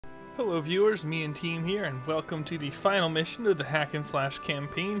Hello viewers, me and team here, and welcome to the final mission of the hack and slash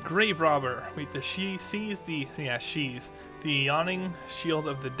campaign, Grave Robber. Wait, the yawning shield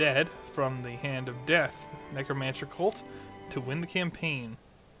of the dead from the hand of death, necromancer cult, to win the campaign.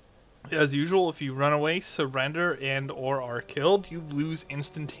 As usual, if you run away, surrender, and or are killed, you lose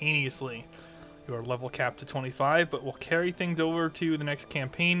instantaneously. You are level capped to 25, but will carry things over to the next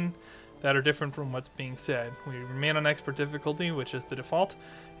campaign that are different from what's being said. We remain on expert difficulty, which is the default,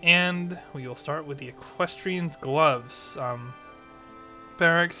 and we will start with the Equestrian's Gloves.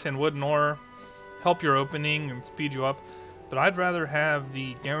 Barracks and wood and ore help your opening and speed you up, but I'd rather have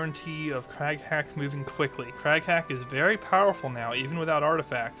the guarantee of Crag Hack moving quickly. Crag Hack is very powerful now, even without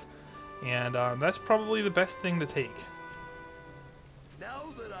artifacts, and that's probably the best thing to take. Now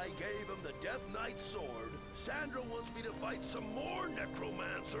that I gave him the Death Knight's sword, Sandra wants me to fight some more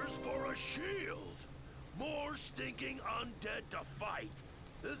necromancers for a shield. More stinking undead to fight.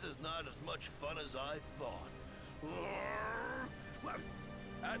 This is not as much fun as I thought. Well,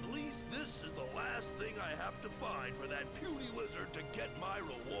 at least this is the last thing I have to find for that puny lizard to get my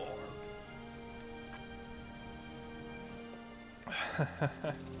reward.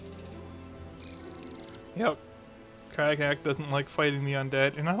 Yep. Crag Hack doesn't like fighting the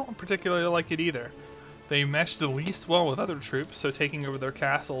undead, and I don't particularly like it either. They mesh the least well with other troops, so taking over their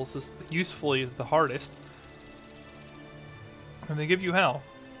castles usefully is the hardest. And they give you hell.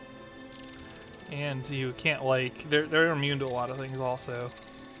 And you can't, like, they're immune to a lot of things also.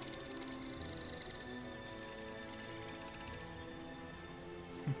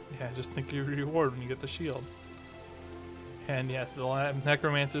 Yeah, just think of your reward when you get the shield. And yes, the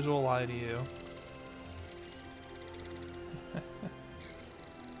necromancers will lie to you.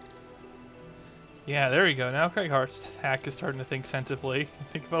 Yeah, there you go. Now Craig Hart's hack is starting to think sensibly.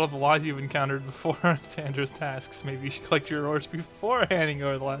 Think about all the lies you've encountered before on Sandra's tasks. Maybe you should collect your rewards before handing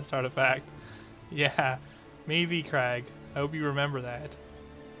over the last artifact. Yeah, maybe, Crag. I hope you remember that.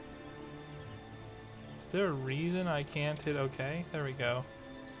 Is there a reason I can't hit OK? There we go.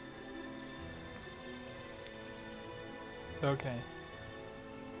 Okay.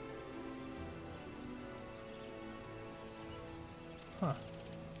 Huh.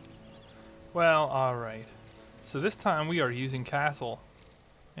 Well, alright. So this time we are using Castle.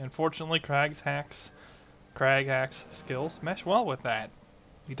 And fortunately Crag Hack's skills mesh well with that.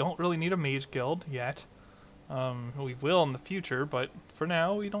 We don't really need a mage guild yet. We will in the future, but for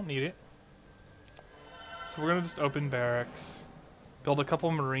now we don't need it. So we're going to just open barracks, build a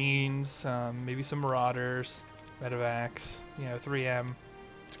couple marines, maybe some marauders, medevacs, 3M.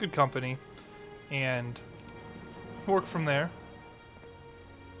 It's good company. And work from there.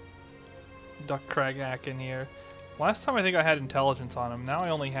 Duck Crag Hack in here. Last time I think I had intelligence on him. Now I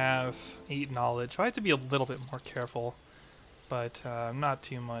only have 8 knowledge. I have to be a little bit more careful, but not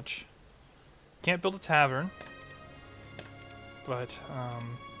too much. Can't build a tavern, but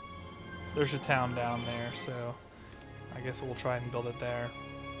there's a town down there, so I guess we'll try and build it there.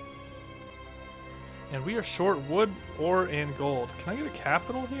 And we are short wood, ore, and gold. Can I get a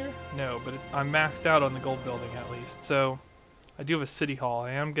capital here? No, but I'm maxed out on the gold building at least, so I do have a city hall.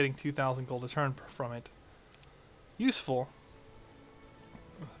 I am getting 2,000 gold a turn from it. Useful.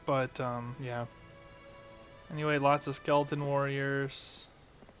 But, yeah. Anyway, lots of skeleton warriors.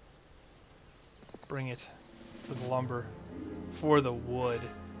 Bring it. For the lumber. For the wood.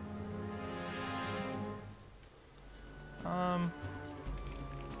 Wow,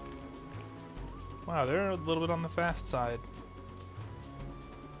 they're a little bit on the fast side.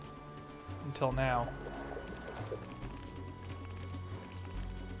 Until now.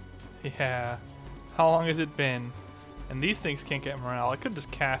 Yeah. How long has it been? And these things can't get morale. I could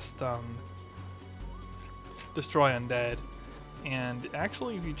just cast Destroy Undead. And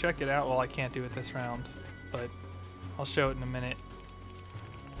actually, if you check it out, well, I can't do it this round, but I'll show it in a minute.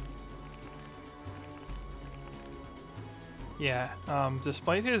 Yeah,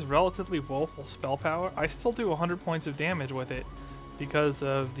 despite his relatively woeful spell power, I still do 100 points of damage with it because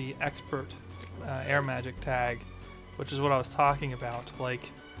of the expert air magic tag, which is what I was talking about. Like,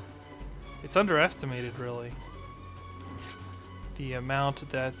 it's underestimated, really, the amount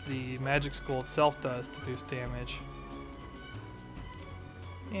that the magic school itself does to boost damage.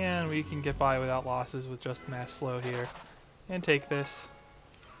 And we can get by without losses with just mass slow here. And take this.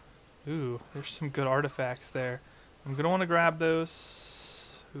 Ooh, there's some good artifacts there. I'm going to want to grab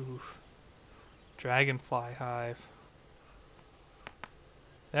those. Ooh. Dragonfly Hive.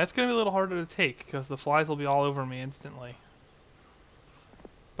 That's going to be a little harder to take because the flies will be all over me instantly.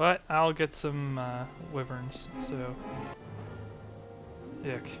 But I'll get some wyverns, so...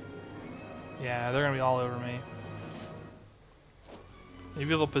 Ick. Yeah, they're going to be all over me. Maybe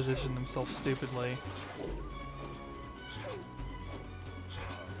they'll position themselves stupidly.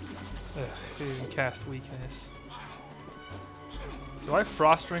 Ugh, they even cast weakness. Do I have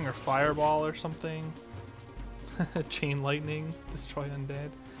Frost Ring or Fireball or something? Chain Lightning, destroy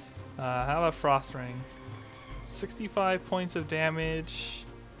undead. How about Frost Ring? 65 points of damage.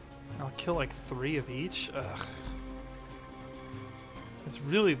 I'll kill like 3 of each. Ugh. It's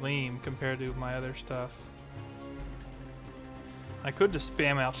really lame compared to my other stuff. I could just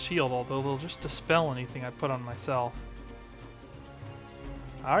spam out shield, although they'll just dispel anything I put on myself.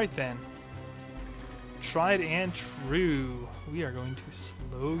 Alright then. Tried and true. We are going to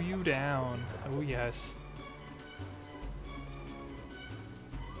slow you down. Oh yes.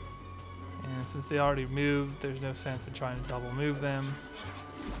 And since they already moved, there's no sense in trying to double move them.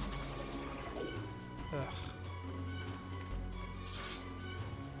 Ugh.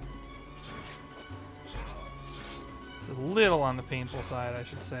 It's a little on the painful side, I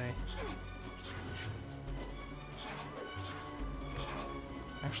should say.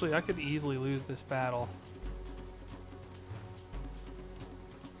 Actually, I could easily lose this battle.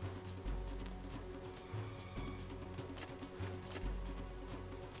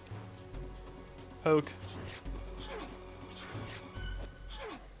 Poke.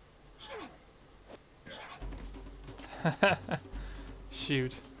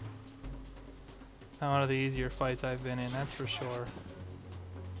 Shoot. Not one of the easier fights I've been in, that's for sure.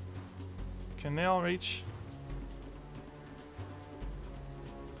 Can they all reach?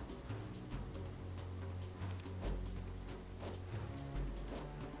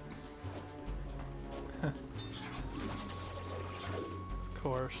 Of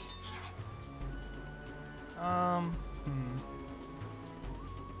course.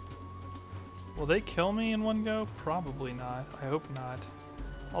 Will they kill me in one go? Probably not. I hope not.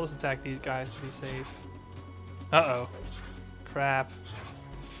 I'll just attack these guys to be safe. Uh-oh. Crap.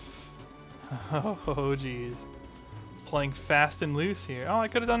 Oh, jeez. Playing fast and loose here. Oh, I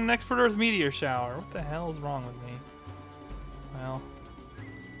could have done an Expert Earth Meteor Shower. What the hell is wrong with me? Well,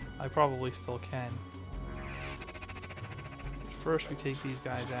 I probably still can. First, we take these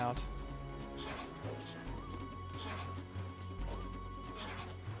guys out.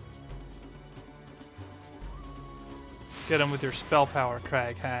 Get him with your spell power,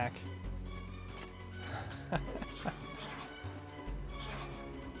 Crag hack.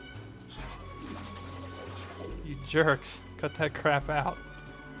 You jerks. Cut that crap out.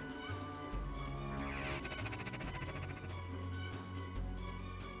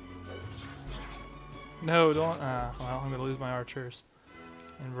 No, don't. Well, I'm going to lose my archers.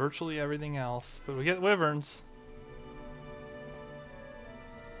 And virtually everything else. But we get wyverns.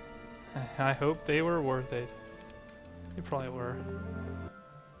 I hope they were worth it. They probably were.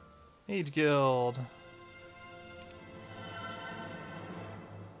 Mage Guild.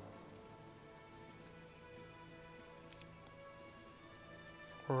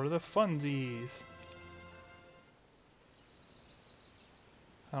 For the funsies.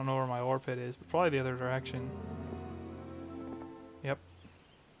 I don't know where my ore pit is, but probably the other direction. Yep.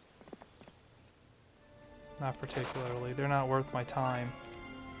 Not particularly. They're not worth my time.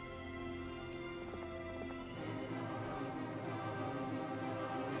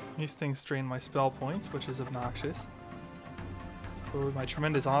 These things drain my spell points, which is obnoxious. But with my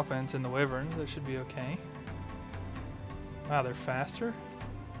tremendous offense in the wyverns, that should be okay. Wow, they're faster?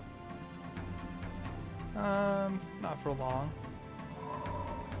 Not for long.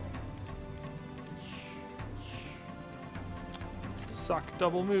 Suck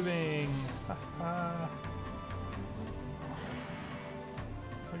double moving!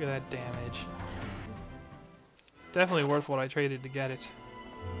 Look at that damage. Definitely worth what I traded to get it.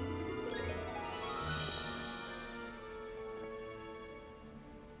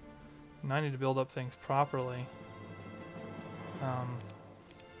 And I need to build up things properly.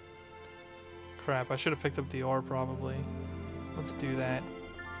 Crap, I should have picked up the ore probably. Let's do that.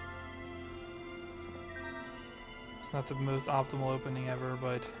 It's not the most optimal opening ever,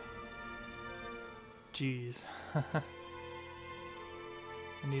 but... Jeez. I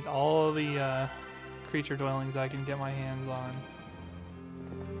need all of the creature dwellings I can get my hands on.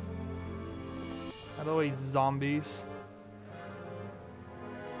 Out of the way, zombies.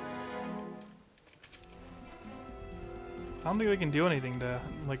 I don't think they can do anything to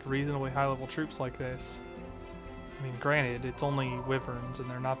like reasonably high level troops like this. I mean, granted, it's only wyverns and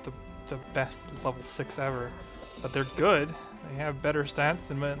they're not the best level 6 ever, but they're good. They have better stats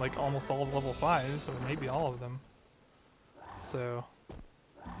than like almost all the level 5s, or maybe all of them. So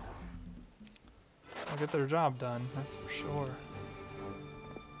they'll get their job done, that's for sure.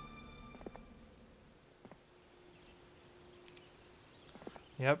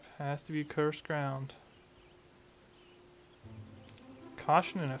 Yep, has to be cursed ground.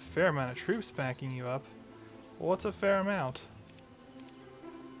 Caution and a fair amount of troops backing you up. Well, what's a fair amount?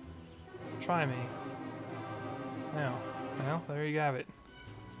 Try me. No. Well, there you have it.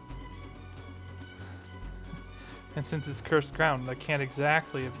 And since it's cursed ground, I can't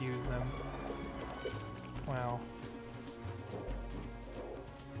exactly abuse them. Well.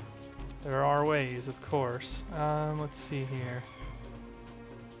 There are ways, of course. Let's see here.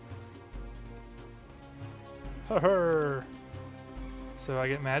 Her. So I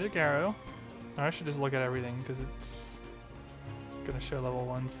get magic arrow. Or I should just look at everything because it's gonna show level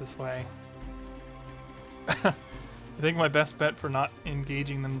 1s this way. I think my best bet for not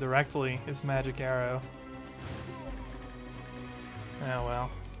engaging them directly is magic arrow. Oh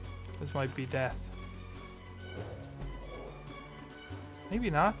well. This might be death. Maybe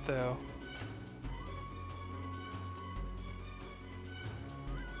not though.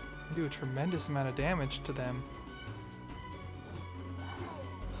 I do a tremendous amount of damage to them.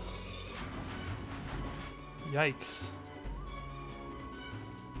 Yikes.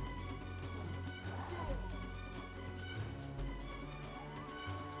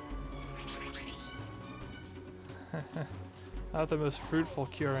 Not the most fruitful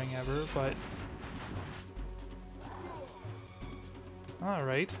curing ever, but...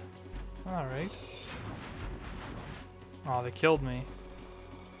 Alright. Alright. Oh, they killed me.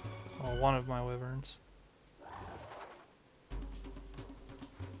 Well, one of my wyverns.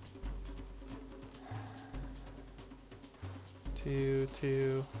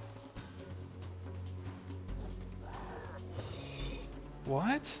 Two.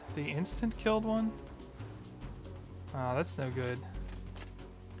 What? The instant killed one? Oh, that's no good.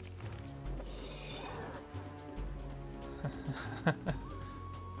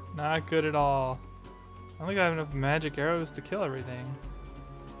 Not good at all. I don't think I have enough magic arrows to kill everything.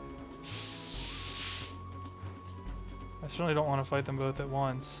 I certainly don't want to fight them both at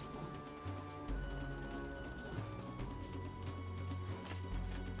once.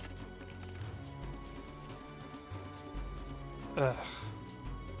 Ugh.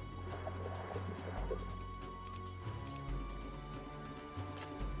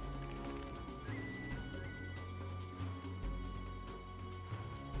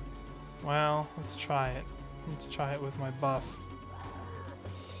 Well, let's try it. Let's try it with my buff.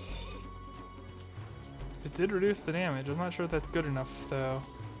 It did reduce the damage. I'm not sure if that's good enough, though.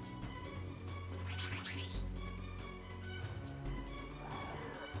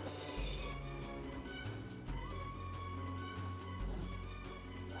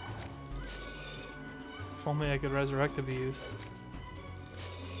 If only I could resurrect abuse.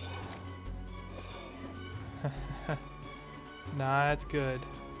 Nah, it's good.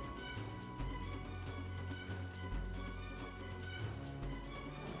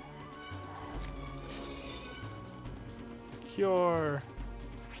 Cure.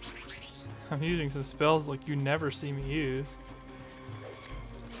 I'm using some spells like you never see me use.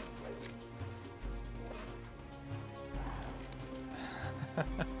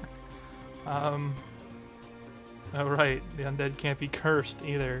 Oh right, the undead can't be cursed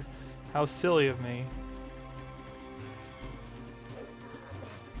either. How silly of me.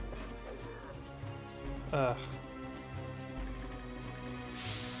 Ugh.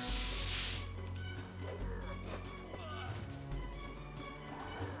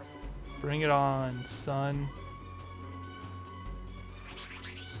 Bring it on, son.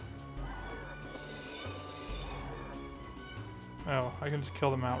 Oh, I can just kill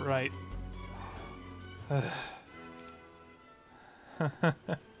them outright.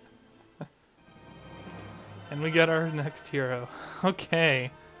 And we get our next hero.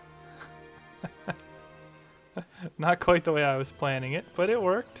 Okay. Not quite the way I was planning it, but it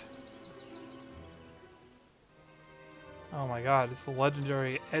worked. Oh my god, it's the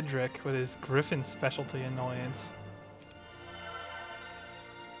legendary Edric with his Griffin specialty annoyance.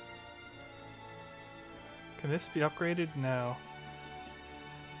 Can this be upgraded? No.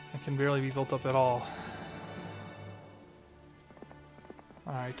 It can barely be built up at all.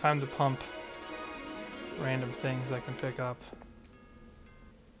 Alright, time to pump random things I can pick up.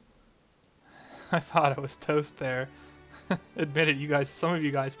 I thought I was toast there. Admit it, you guys, some of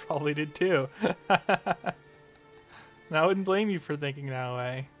you guys probably did too. And I wouldn't blame you for thinking that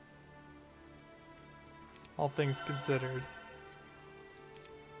way. All things considered.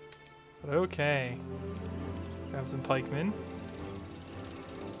 But okay. Grab some pikemen.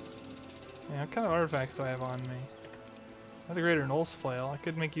 Yeah, what kind of artifacts do I have on me? I have the Greater Knoll's Flail. I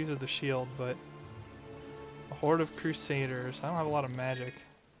could make use of the shield, but... A horde of crusaders. I don't have a lot of magic.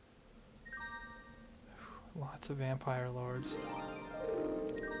 Lots of vampire lords.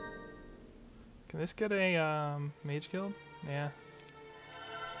 Can this get a mage guild? Yeah.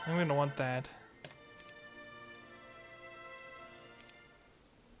 I'm gonna want that.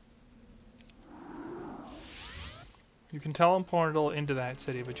 You can teleportal into that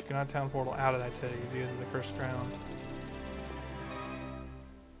city, but you cannot teleportal out of that city because of the cursed ground.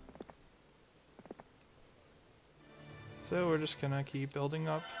 So we're just gonna keep building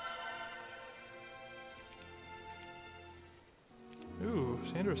up. Ooh,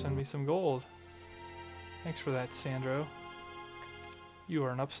 Sandro sent me some gold. Thanks for that, Sandro. You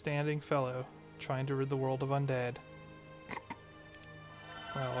are an upstanding fellow, trying to rid the world of undead.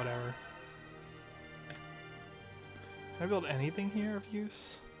 Well, whatever. Can I build anything here of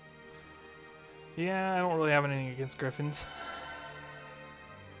use? Yeah, I don't really have anything against griffins.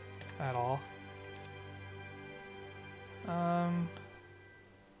 At all. I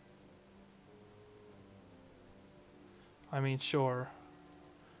mean, sure.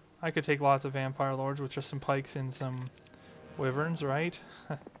 I could take lots of vampire lords with just some pikes and some wyverns, right?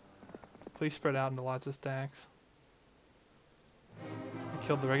 Please spread out into lots of stacks. I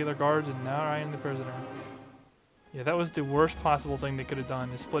killed the regular guards and now I am the prisoner. Yeah, that was the worst possible thing they could have done,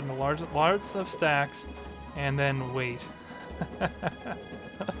 is split into large of stacks and then wait.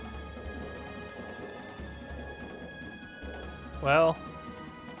 Well,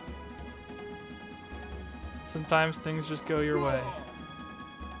 sometimes things just go your way.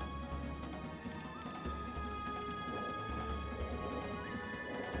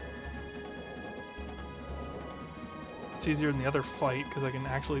 It's easier than the other fight because I can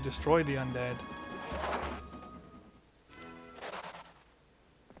actually destroy the undead.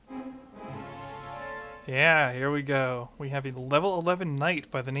 Yeah, here we go. We have a level 11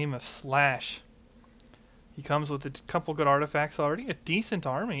 knight by the name of Slash. He comes with a couple good artifacts already, a decent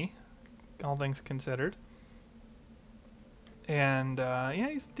army, all things considered. And yeah,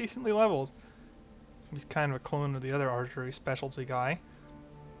 he's decently leveled. He's kind of a clone of the other archery specialty guy.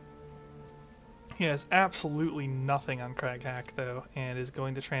 He has absolutely nothing on Crag Hack though, and is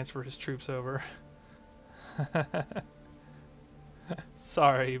going to transfer his troops over.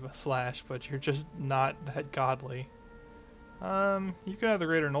 Sorry, Slash, but you're just not that godly. You can have the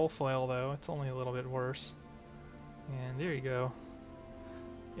Greater Nullfoil though, it's only a little bit worse. And there you go.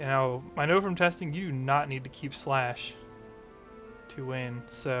 You know, I know from testing you do not need to keep Slash to win,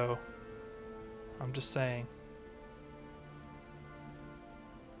 so I'm just saying.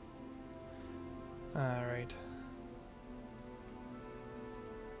 Alright.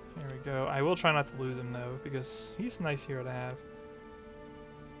 Here we go. I will try not to lose him though, because he's a nice hero to have.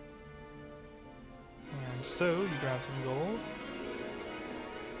 And so, you grab some gold.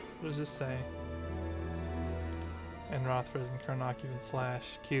 What does this say? And Rothras and Karnak even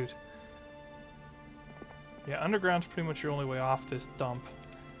Slash. Cute. Yeah, underground's pretty much your only way off this dump.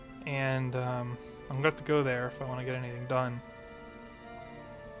 And I'm gonna have to go there if I want to get anything done.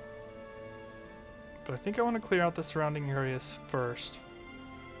 But I think I want to clear out the surrounding areas first.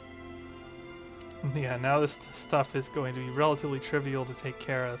 Yeah, now this stuff is going to be relatively trivial to take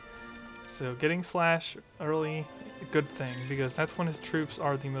care of. So getting Slash early, a good thing, because that's when his troops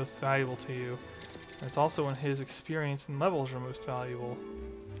are the most valuable to you. And it's also when his experience and levels are most valuable.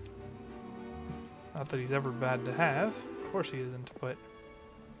 Not that he's ever bad to have, of course he isn't, but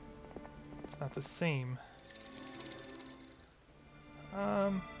it's not the same.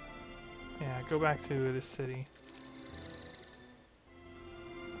 Yeah, go back to this city.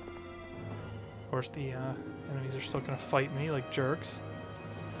 Of course the enemies are still gonna fight me like jerks,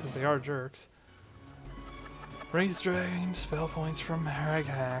 because they are jerks. Raise drain spell points from Crag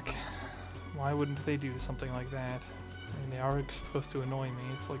Hack. Why wouldn't they do something like that? I mean, they are supposed to annoy me.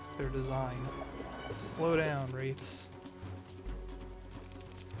 It's like their design. Slow down, Wraiths.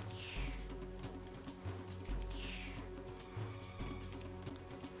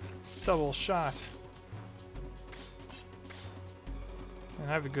 Double shot. And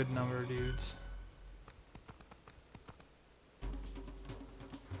I have a good number of dudes.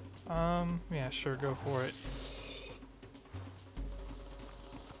 Yeah, sure, go for it.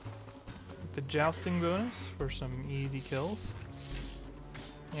 The jousting bonus for some easy kills.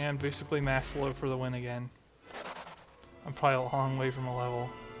 And basically mass slow for the win again. I'm probably a long way from a level.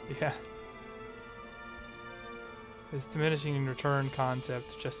 Yeah. This diminishing in return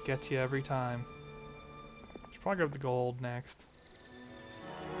concept just gets you every time. Should probably grab the gold next.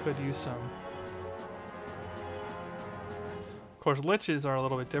 Could use some. Of course, liches are a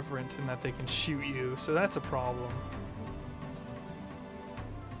little bit different in that they can shoot you, so that's a problem.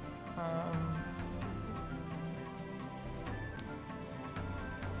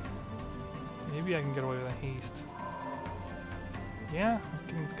 Maybe I can get away with a haste. Yeah, I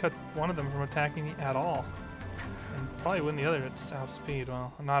can cut one of them from attacking me at all. And probably win the other at outspeed.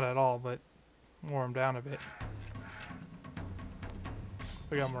 Well, not at all, but wear him down a bit.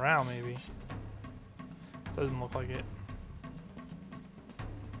 We got morale, maybe. Doesn't look like it.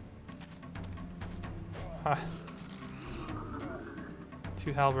 Huh.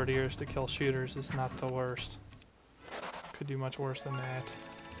 2 halberdiers to kill shooters is not the worst. Could do much worse than that.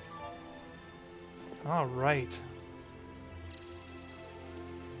 Alright.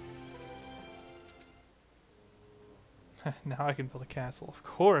 Now I can build a castle. Of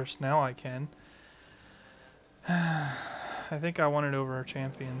course, now I can. I think I won it over our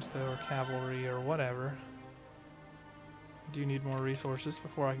champions, though, or cavalry, or whatever. I do need more resources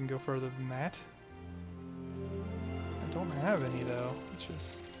before I can go further than that. I don't have any, though, which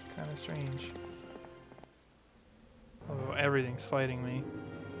is kind of strange. Although everything's fighting me.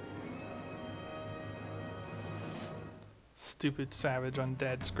 Stupid savage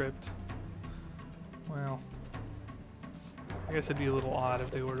undead script. Well, I guess it'd be a little odd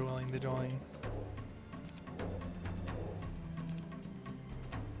if they were willing to join.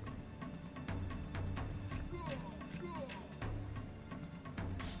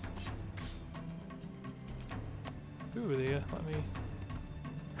 Ooh, they let me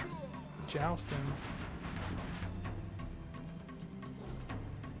joust him.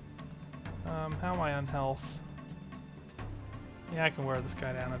 How am I on health? Yeah, I can wear this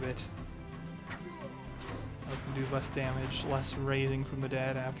guy down a bit. I can do less damage, less raising from the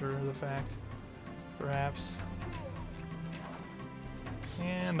dead after the fact, perhaps.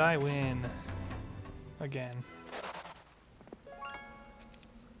 And I win. Again.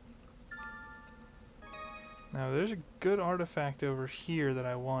 Now there's a good artifact over here that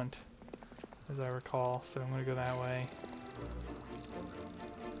I want, as I recall, so I'm going to go that way.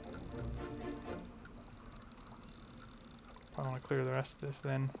 I want to clear the rest of this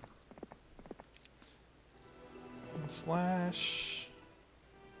then. And slash...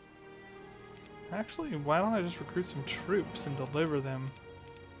 Actually, why don't I just recruit some troops and deliver them?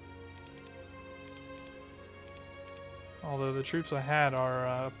 Although the troops I had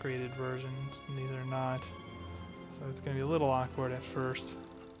are upgraded versions, and these are not. So it's going to be a little awkward at first.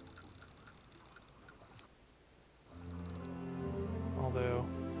 Although...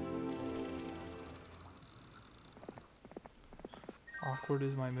 awkward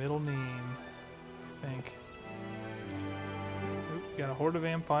is my middle name, I think. Oop, got a horde of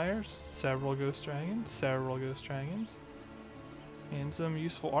vampires, several ghost dragons, and some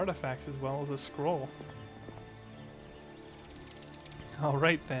useful artifacts as well as a scroll.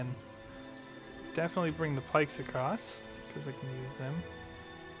 Alright then. Definitely bring the pikes across, because I can use them.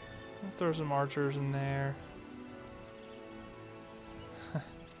 I'll throw some archers in there. I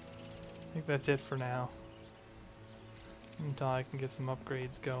think that's it for now. Until I can get some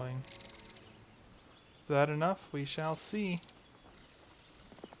upgrades going. Is that enough? We shall see.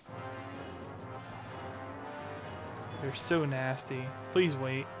 They're so nasty. Please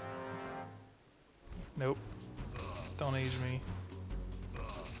wait. Nope. Don't age me.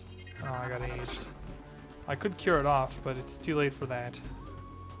 Oh, I got aged. I could cure it off, but it's too late for that.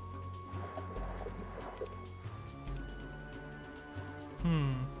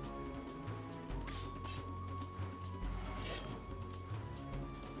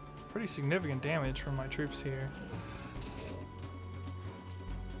 Pretty significant damage from my troops here.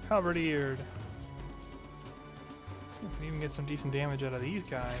 Halberdier. I can even get some decent damage out of these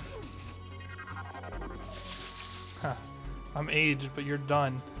guys. Huh. I'm aged, but you're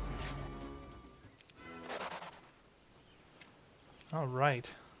done.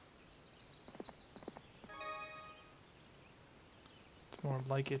 Alright. It's more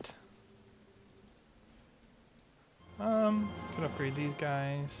like it. Could upgrade these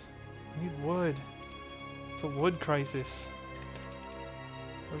guys. I need wood. It's a wood crisis.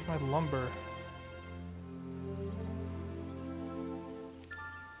 Where's my lumber?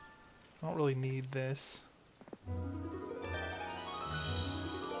 I don't really need this.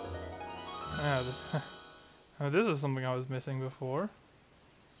 Oh, this is something I was missing before.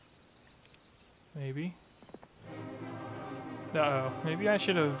 Maybe. Uh-oh. Maybe I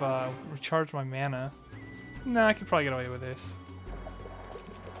should have recharged my mana. Nah, I could probably get away with this.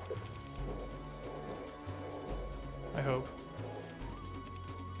 I hope.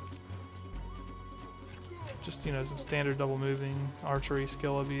 Just, you know, some standard double moving, archery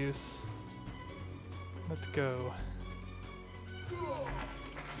skill abuse. Let's go.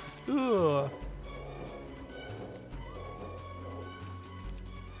 Ugh.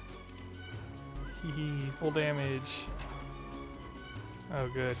 Hee full damage. Oh,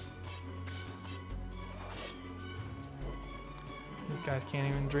 good. These guys can't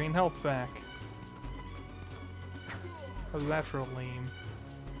even drain health back. How's that for a lame?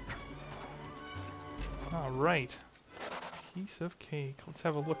 Alright. Piece of cake. Let's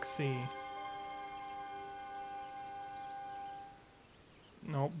have a look-see.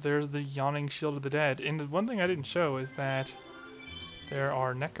 Nope, there's the Yawning Shield of the Dead. And the one thing I didn't show is that there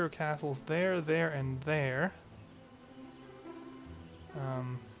are Necro Castles there, and there.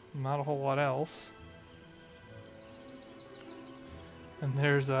 Not a whole lot else. And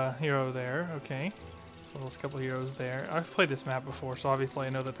there's a hero there, okay. So there's a couple heroes there. I've played this map before, so obviously I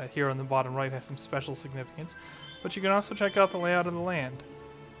know that hero in the bottom right has some special significance. But you can also check out the layout of the land.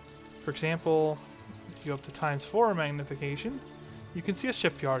 For example, if you go up to ×4 magnification, you can see a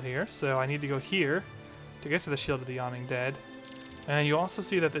shipyard here, so I need to go here to get to the Shield of the Yawning Dead. And you also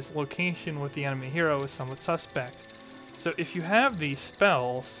see that this location with the enemy hero is somewhat suspect. So if you have these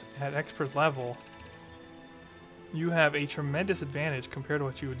spells at expert level, you have a tremendous advantage compared to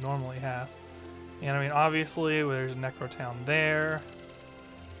what you would normally have. And I mean, obviously, there's a Necrotown there.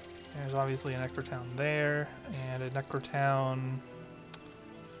 There's obviously a Necrotown there, and a Necrotown.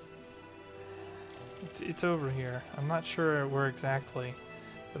 It's over here. I'm not sure where exactly,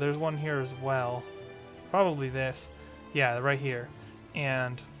 but there's one here as well. Probably this. Yeah, right here.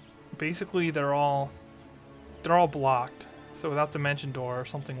 And basically, they're all blocked. So without Dimension Door or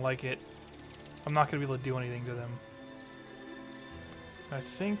something like it, I'm not going to be able to do anything to them. I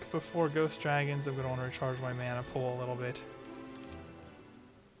think before Ghost Dragons, I'm going to want to recharge my mana pool a little bit.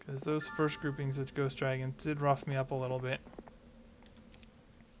 Because those first groupings of Ghost Dragons did rough me up a little bit.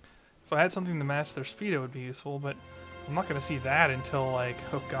 If I had something to match their speed, it would be useful, but I'm not going to see that until, like,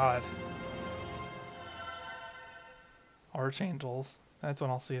 oh god. Archangels. That's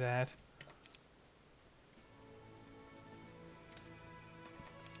when I'll see that.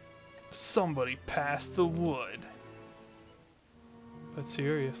 Somebody pass the wood. But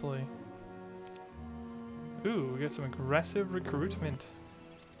seriously. Ooh, we get some aggressive recruitment.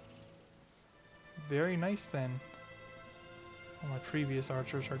 Very nice then. All my previous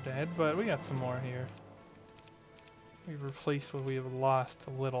archers are dead, but we got some more here. We've replaced what we have lost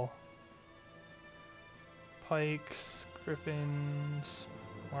a little. Pikes, griffins,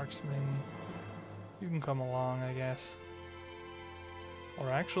 marksmen. You can come along, I guess. Or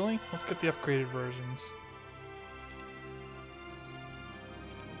actually, let's get the upgraded versions.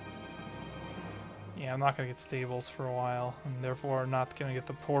 Yeah, I'm not going to get stables for a while, and therefore not going to get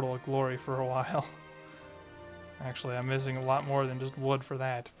the Portal of Glory for a while. Actually, I'm missing a lot more than just wood for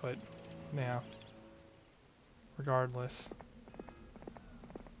that, but yeah. Regardless.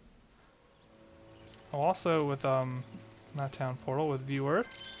 Oh, also with, not Town Portal, with View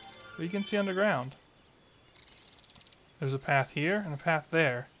Earth, you can see underground. There's a path here and a path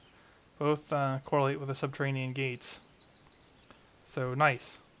there. Both correlate with the subterranean gates. So,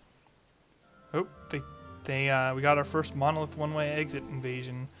 nice. Oh, we got our first monolith one-way exit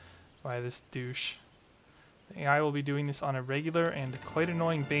invasion by this douche. The AI will be doing this on a regular and quite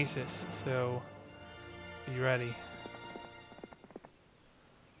annoying basis, so be ready.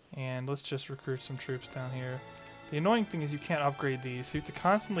 And let's just recruit some troops down here. The annoying thing is you can't upgrade these, so you have to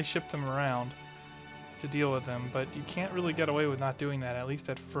constantly ship them around to deal with them, but you can't really get away with not doing that, at least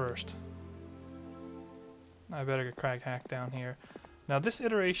at first. I better get Crag Hack down here. Now this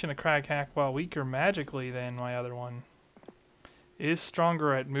iteration of Crag Hack, while weaker magically than my other one, is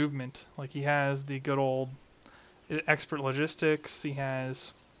stronger at movement. Like, he has the good old expert logistics,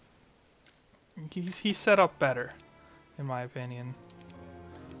 he's set up better, in my opinion.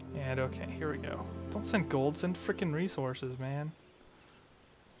 And okay, here we go. Don't send gold, send frickin' resources, man.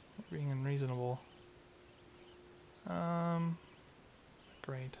 You're being unreasonable.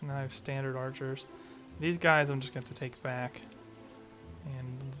 Great, now I have standard archers. These guys I'm just going to take back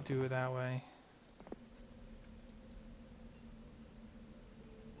and do it that way.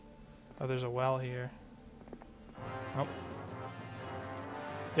 Oh, there's a well here. Oh.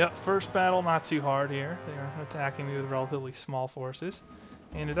 Yep, first battle not too hard here. They're attacking me with relatively small forces.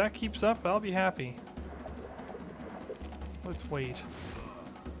 And if that keeps up, I'll be happy. Let's wait.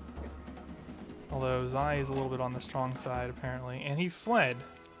 Although Zai is a little bit on the strong side, apparently. And he fled.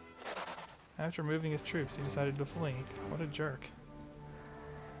 After moving his troops, he decided to flee. What a jerk.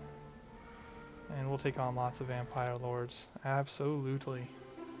 And we'll take on lots of vampire lords. Absolutely.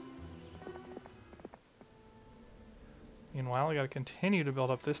 Meanwhile, I gotta continue to build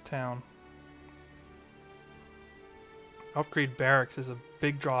up this town. Upgrade barracks is a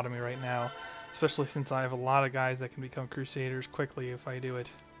big draw to me right now. Especially since I have a lot of guys that can become crusaders quickly if I do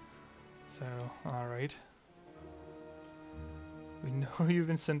it. So, alright. We know you've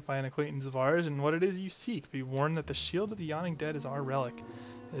been sent by an acquaintance of ours, and what it is you seek. Be warned that the Shield of the Yawning Dead is our relic.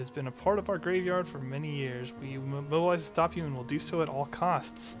 It has been a part of our graveyard for many years. We mobilize to stop you and will do so at all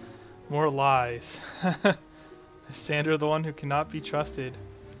costs. More lies. Sandra, the one who cannot be trusted.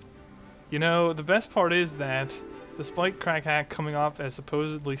 You know, the best part is that, despite Crag Hack coming off as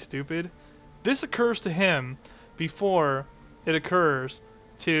supposedly stupid, this occurs to him before it occurs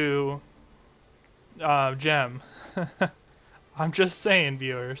to Gem. I'm just saying,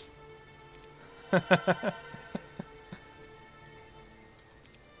 viewers.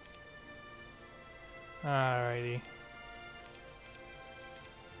 Alrighty.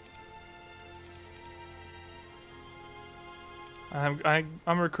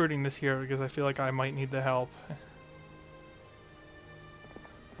 I'm recruiting this here because I feel like I might need the help.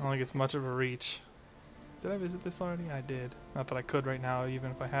 I don't think it's much of a reach. Did I visit this already? I did. Not that I could right now,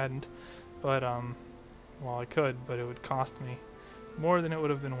 even if I hadn't. But, well, I could, but it would cost me more than it would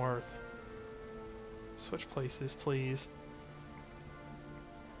have been worth. Switch places, please.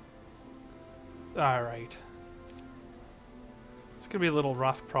 Alright. It's gonna be a little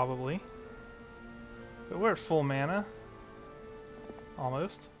rough, probably. But we're at full mana.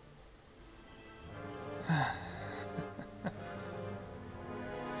 Almost.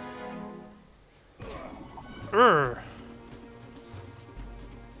 Urgh.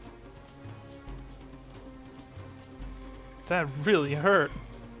 That really hurt.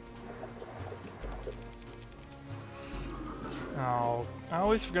 Oh, I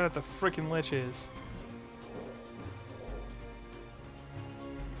always forget what the frickin' lich is.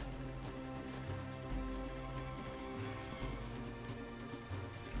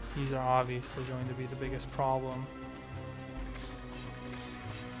 These are obviously going to be the biggest problem.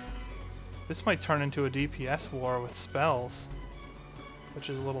 This might turn into a DPS war with spells, which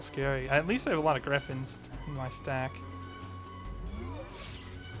is a little scary. At least I have a lot of griffins in my stack.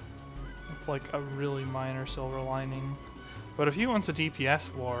 It's like a really minor silver lining. But if he wants a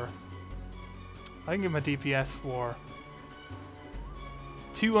DPS war, I can give him a DPS war.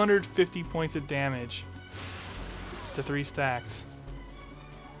 250 points of damage to 3 stacks.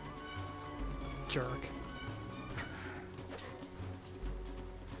 Jerk.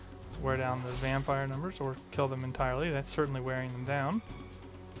 Let's wear down the vampire numbers or kill them entirely. That's certainly wearing them down.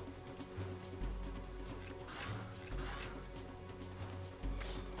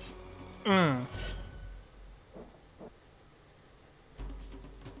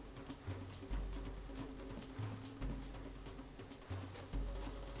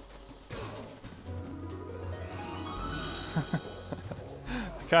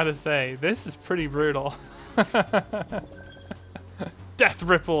 Gotta say, this is pretty brutal. Death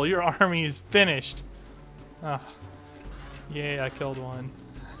Ripple, your army's finished. Oh, yay, I killed one.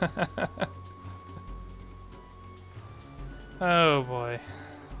 Oh boy.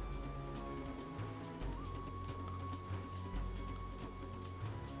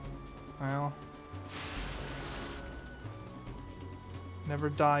 Well, never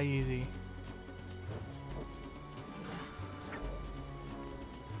die easy.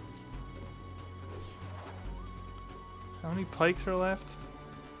 How many pikes are left?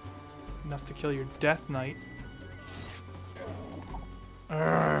 Enough to kill your Death Knight.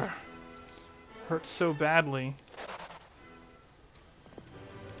 Urgh. Hurts so badly.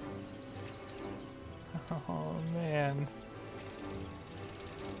 Oh man.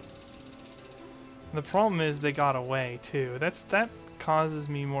 The problem is they got away too. That causes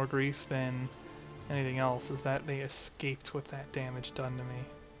me more grief than anything else, is that they escaped with that damage done to me.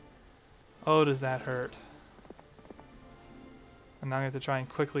 Oh, does that hurt. And now I have to try and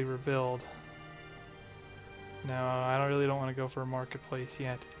quickly rebuild. No, I really don't want to go for a marketplace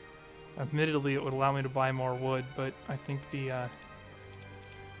yet. Admittedly, it would allow me to buy more wood, but I think the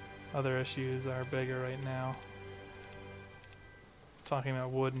other issues are bigger right now. Talking about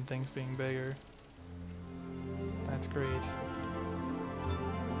wood and things being bigger. That's great.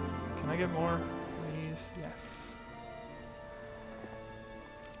 Can I get more, please? Yes.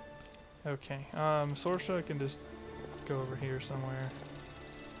 Okay, Sorsha can just go over here somewhere.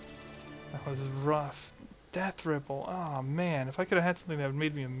 That was rough. Death Ripple. Oh man, if I could have had something that would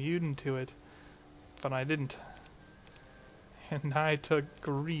made me immune to it, but I didn't. And I took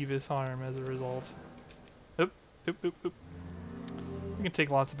grievous harm as a result. Oop, oop, oop, oop. We can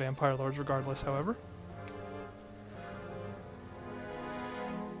take lots of Vampire Lords regardless, however.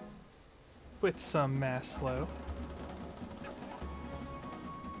 With some mass slow.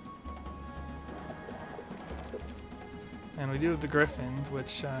 And we do have the Griffins,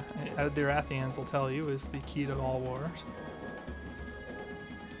 which the Arathians will tell you is the key to all wars.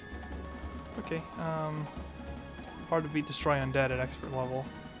 Okay, hard to beat Destroy Undead at expert level.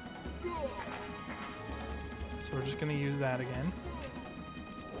 So we're just going to use that again.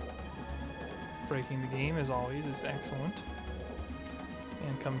 Breaking the game, as always, is excellent.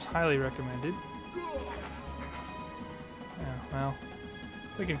 And comes highly recommended. Yeah, well,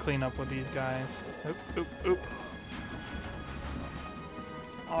 we can clean up with these guys. Oop, oop, oop.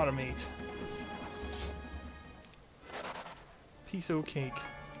 Automate. Piece of cake.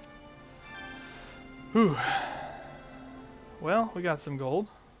 Whew. Well, we got some gold.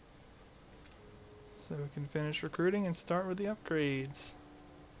 So we can finish recruiting and start with the upgrades.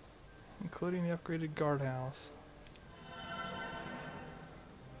 Including the upgraded guardhouse.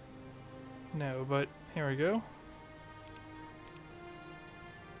 No, but here we go.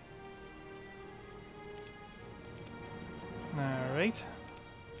 Alright.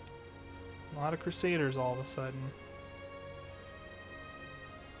 A lot of Crusaders all of a sudden.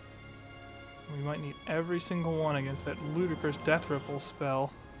 We might need every single one against that ludicrous Death Ripple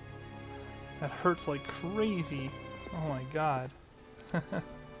spell. That hurts like crazy. Oh my god.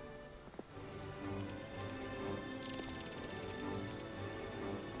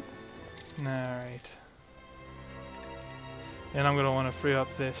 Alright. And I'm going to want to free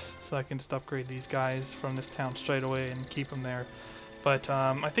up this so I can just upgrade these guys from this town straight away and keep them there. But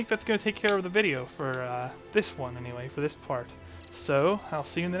I think that's going to take care of the video for this one anyway, for this part. So, I'll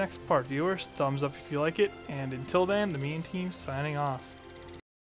see you in the next part, viewers. Thumbs up if you like it, and until then, the Me and Team signing off.